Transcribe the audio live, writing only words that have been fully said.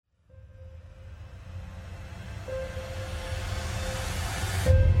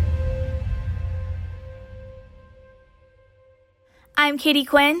I'm Katie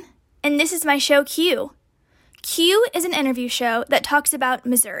Quinn, and this is my show Q. Q is an interview show that talks about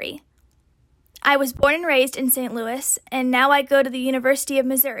Missouri. I was born and raised in St. Louis, and now I go to the University of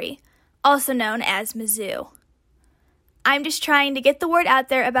Missouri, also known as Mizzou. I'm just trying to get the word out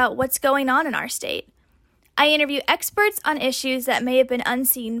there about what's going on in our state. I interview experts on issues that may have been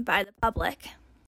unseen by the public.